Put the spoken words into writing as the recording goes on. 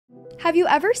Have you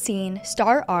ever seen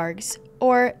star args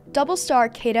or double star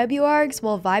kwargs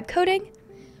while vibe coding?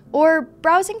 Or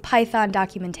browsing Python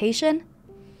documentation?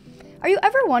 Are you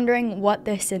ever wondering what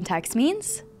this syntax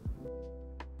means?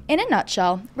 In a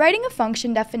nutshell, writing a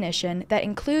function definition that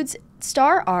includes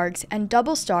star args and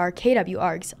double star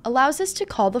kwargs allows us to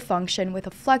call the function with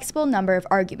a flexible number of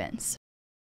arguments.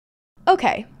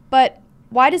 Okay, but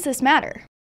why does this matter?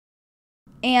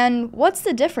 And what's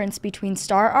the difference between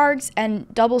star args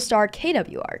and double star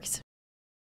kwargs?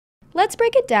 Let's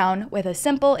break it down with a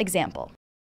simple example.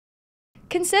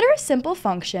 Consider a simple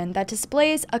function that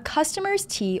displays a customer's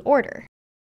tea order.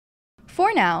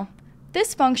 For now,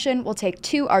 this function will take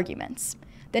two arguments,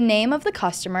 the name of the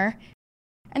customer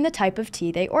and the type of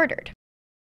tea they ordered.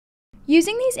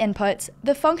 Using these inputs,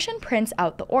 the function prints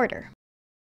out the order.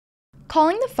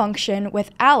 Calling the function with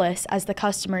Alice as the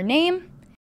customer name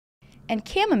and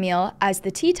chamomile as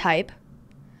the tea type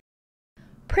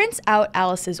prints out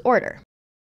Alice's order.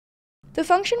 The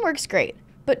function works great,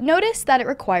 but notice that it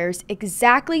requires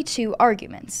exactly two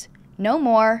arguments, no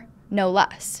more, no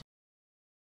less.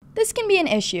 This can be an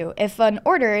issue if an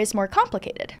order is more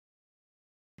complicated.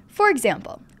 For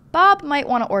example, Bob might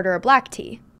want to order a black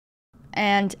tea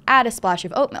and add a splash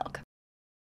of oat milk.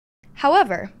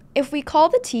 However, if we call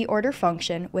the tea order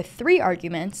function with three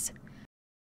arguments,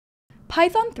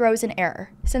 Python throws an error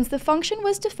since the function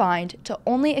was defined to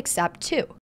only accept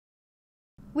two.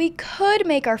 We could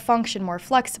make our function more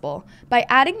flexible by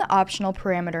adding the optional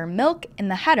parameter milk in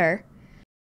the header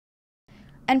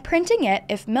and printing it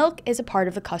if milk is a part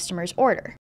of the customer's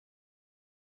order.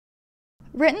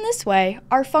 Written this way,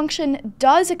 our function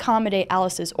does accommodate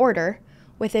Alice's order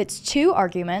with its two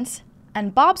arguments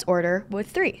and Bob's order with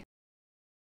three.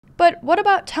 But what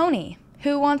about Tony,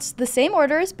 who wants the same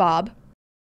order as Bob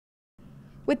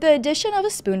with the addition of a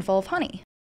spoonful of honey?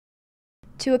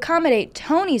 To accommodate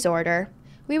Tony's order,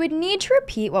 we would need to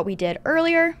repeat what we did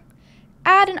earlier,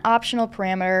 add an optional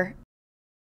parameter,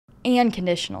 and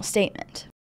conditional statement.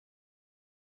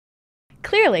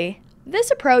 Clearly,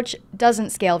 this approach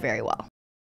doesn't scale very well.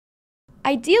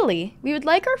 Ideally, we would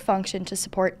like our function to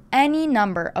support any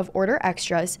number of order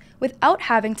extras without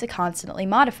having to constantly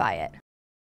modify it.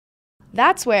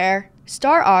 That's where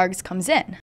star args comes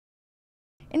in.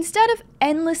 Instead of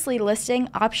endlessly listing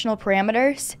optional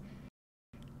parameters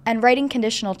and writing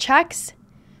conditional checks,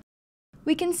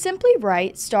 we can simply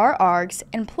write star args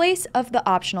in place of the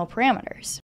optional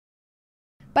parameters.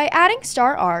 By adding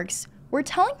star args, we're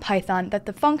telling Python that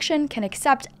the function can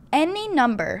accept any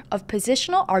number of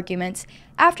positional arguments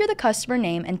after the customer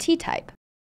name and tea type.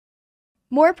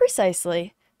 More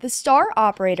precisely, the star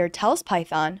operator tells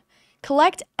Python,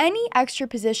 collect any extra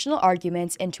positional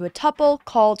arguments into a tuple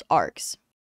called args.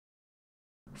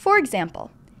 For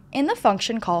example, in the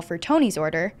function call for Tony's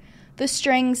order, the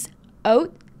strings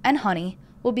oat and honey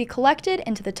will be collected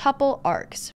into the tuple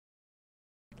args.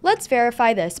 Let's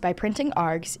verify this by printing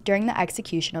args during the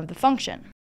execution of the function.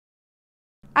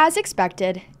 As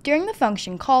expected, during the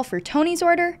function call for Tony's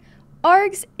order,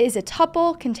 args is a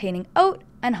tuple containing oat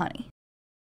and honey.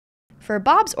 For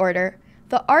Bob's order,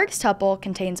 the args tuple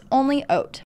contains only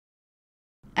oat.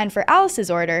 And for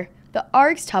Alice's order, the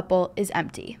args tuple is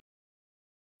empty.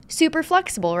 Super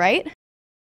flexible, right?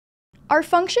 Our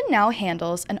function now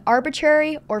handles an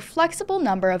arbitrary or flexible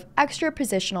number of extra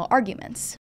positional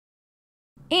arguments.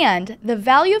 And the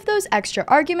value of those extra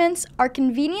arguments are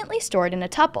conveniently stored in a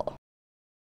tuple.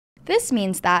 This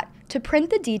means that, to print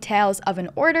the details of an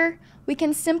order, we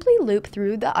can simply loop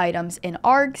through the items in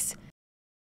args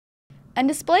and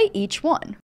display each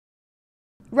one.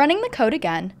 Running the code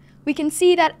again, we can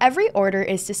see that every order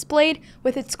is displayed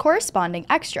with its corresponding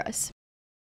extras.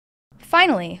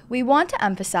 Finally, we want to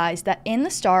emphasize that in the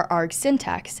star args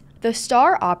syntax, the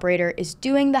star operator is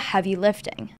doing the heavy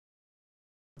lifting.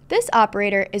 This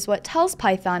operator is what tells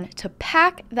Python to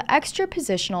pack the extra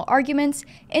positional arguments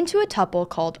into a tuple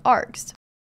called args.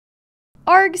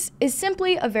 Args is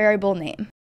simply a variable name.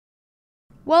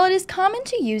 While it is common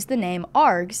to use the name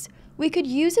args, we could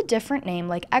use a different name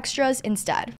like extras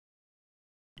instead.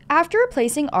 After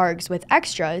replacing args with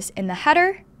extras in the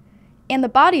header and the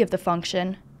body of the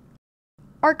function,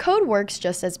 our code works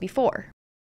just as before.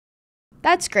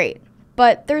 That's great,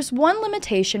 but there's one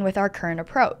limitation with our current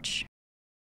approach.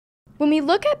 When we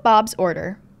look at Bob's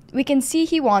order, we can see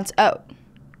he wants oat.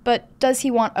 But does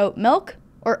he want oat milk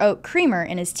or oat creamer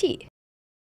in his tea?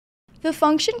 The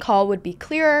function call would be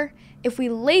clearer if we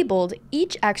labeled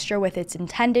each extra with its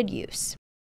intended use.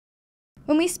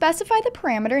 When we specify the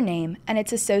parameter name and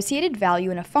its associated value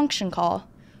in a function call,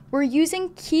 we're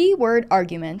using keyword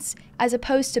arguments as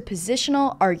opposed to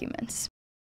positional arguments.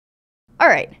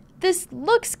 Alright, This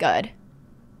looks good,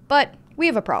 but we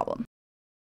have a problem.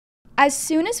 As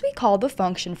soon as we call the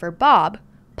function for Bob,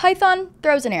 Python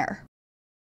throws an error.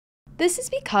 This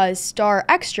is because star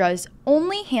extras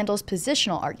only handles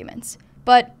positional arguments,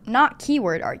 but not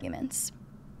keyword arguments.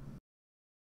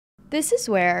 This is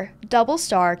where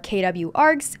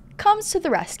 $kwargs comes to the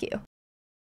rescue.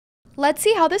 Let's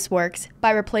see how this works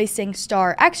by replacing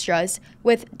star extras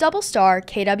with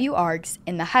 $kwargs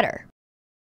in the header.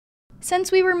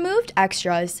 Since we removed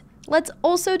extras, let's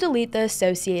also delete the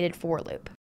associated for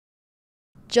loop.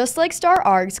 Just like star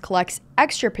args collects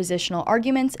extra positional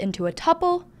arguments into a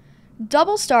tuple,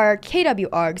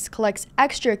 $kwargs collects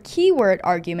extra keyword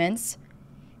arguments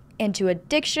into a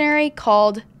dictionary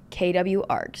called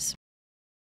kwargs.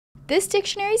 This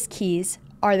dictionary's keys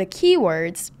are the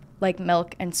keywords, like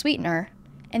milk and sweetener,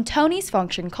 and Tony's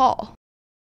function call.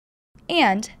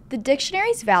 And the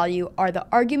dictionary's value are the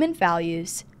argument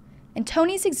values, in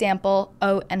Tony's example,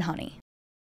 oat and honey.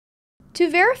 To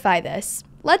verify this,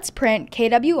 let's print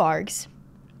kwargs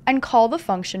and call the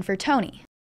function for Tony.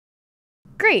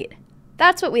 Great,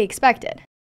 that's what we expected.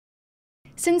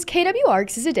 Since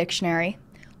kwargs is a dictionary,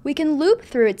 we can loop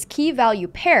through its key value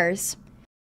pairs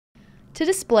to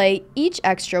display each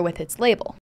extra with its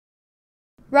label.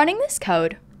 Running this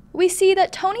code, we see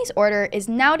that Tony's order is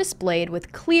now displayed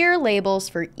with clear labels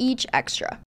for each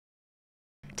extra.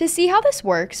 To see how this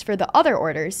works for the other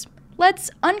orders,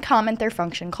 let's uncomment their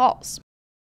function calls.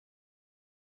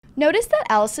 Notice that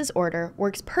Alice's order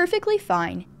works perfectly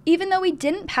fine even though we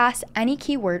didn't pass any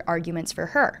keyword arguments for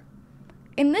her.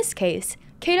 In this case,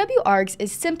 kwargs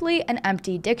is simply an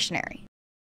empty dictionary.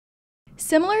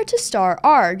 Similar to star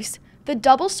args, the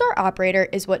double star operator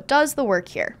is what does the work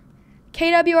here.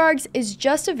 Kwargs is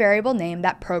just a variable name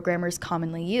that programmers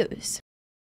commonly use.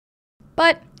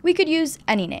 But we could use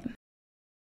any name.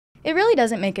 It really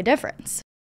doesn't make a difference.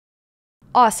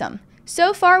 Awesome!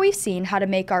 So far we've seen how to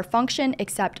make our function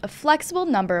accept a flexible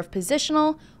number of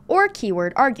positional or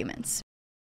keyword arguments.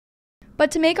 But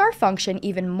to make our function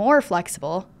even more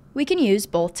flexible, we can use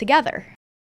both together.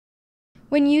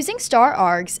 When using star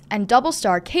args and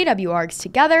kwargs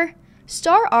together,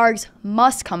 star args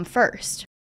must come first.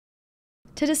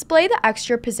 To display the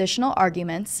extra positional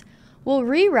arguments, we'll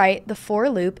rewrite the for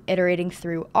loop iterating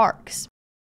through args.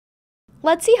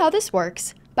 Let's see how this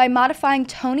works by modifying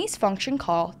Tony's function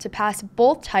call to pass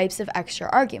both types of extra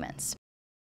arguments.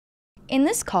 In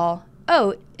this call,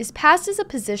 oat is passed as a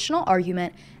positional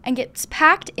argument and gets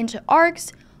packed into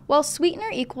args, while sweetener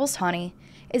equals honey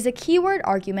is a keyword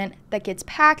argument that gets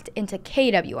packed into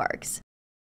kwargs.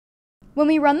 When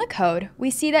we run the code, we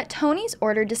see that Tony's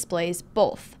order displays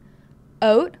both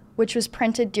oat, which was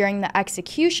printed during the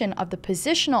execution of the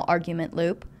positional argument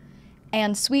loop,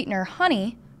 and sweetener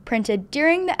honey, printed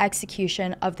during the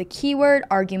execution of the keyword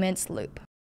arguments loop.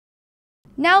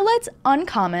 Now let's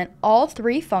uncomment all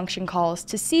three function calls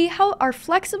to see how our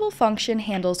flexible function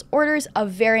handles orders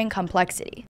of varying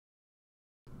complexity.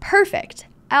 Perfect!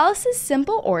 Alice's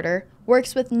simple order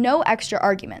works with no extra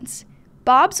arguments.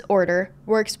 Bob's order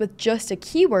works with just a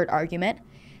keyword argument,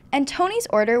 and Tony's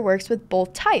order works with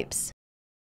both types.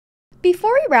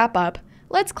 Before we wrap up,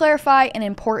 let's clarify an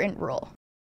important rule.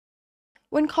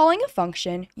 When calling a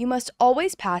function, you must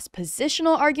always pass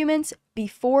positional arguments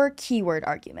before keyword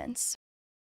arguments.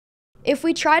 If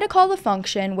we try to call the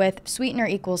function with sweetener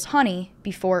equals honey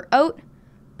before oat,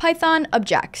 Python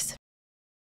objects.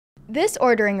 This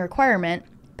ordering requirement,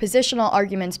 positional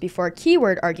arguments before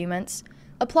keyword arguments,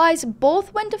 applies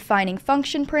both when defining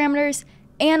function parameters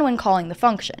and when calling the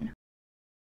function.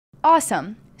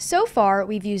 Awesome! So far,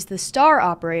 we've used the star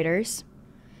operators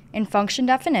in function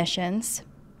definitions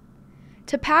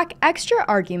to pack extra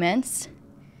arguments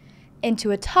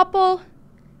into a tuple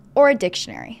or a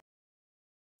dictionary.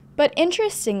 But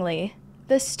interestingly,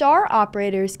 the star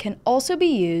operators can also be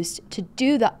used to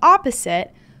do the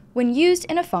opposite when used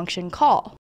in a function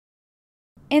call.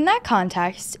 In that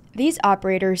context, these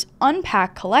operators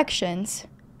unpack collections,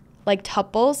 like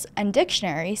tuples and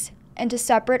dictionaries, into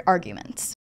separate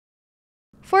arguments.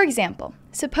 For example,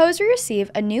 suppose we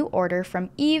receive a new order from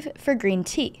Eve for green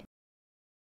tea.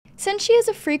 Since she is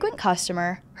a frequent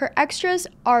customer, her extras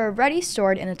are already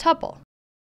stored in a tuple.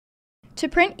 To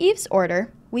print Eve's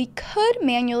order, we could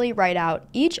manually write out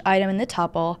each item in the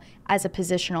tuple as a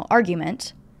positional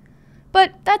argument,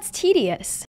 but that's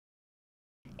tedious.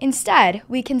 Instead,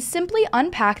 we can simply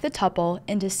unpack the tuple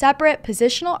into separate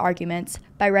positional arguments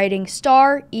by writing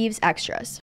star Eve's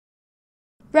extras.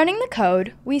 Running the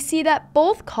code, we see that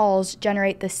both calls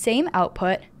generate the same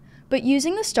output, but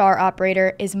using the star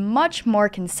operator is much more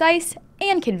concise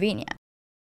and convenient.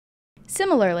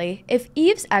 Similarly, if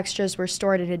Eve's extras were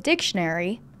stored in a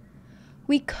dictionary,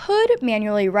 we could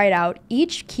manually write out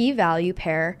each key value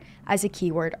pair as a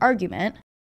keyword argument,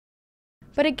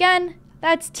 but again,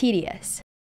 that's tedious.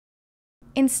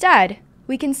 Instead,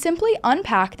 we can simply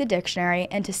unpack the dictionary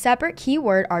into separate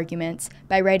keyword arguments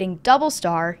by writing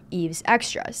 $ Eve's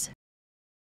extras.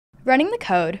 Running the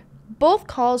code, both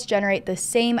calls generate the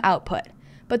same output,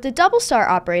 but the $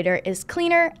 operator is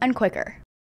cleaner and quicker.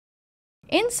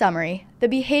 In summary, the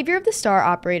behavior of the star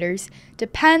operators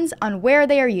depends on where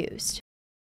they are used.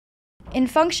 In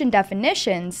function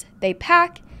definitions, they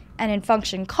pack, and in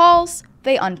function calls,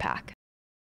 they unpack.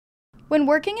 When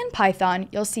working in Python,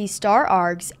 you'll see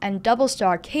 *args and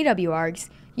 *kwargs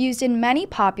used in many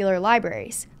popular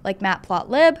libraries, like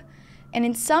matplotlib, and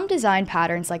in some design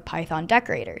patterns like Python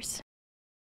decorators.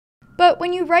 But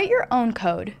when you write your own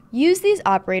code, use these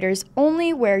operators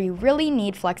only where you really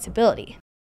need flexibility.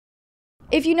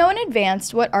 If you know in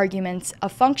advance what arguments a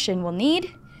function will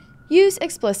need, use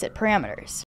explicit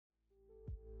parameters.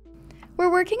 We're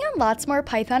working on lots more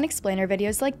Python explainer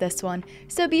videos like this one,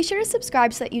 so be sure to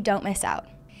subscribe so that you don't miss out.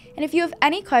 And if you have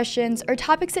any questions or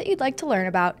topics that you'd like to learn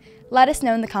about, let us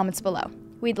know in the comments below.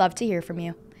 We'd love to hear from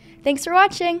you. Thanks for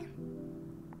watching!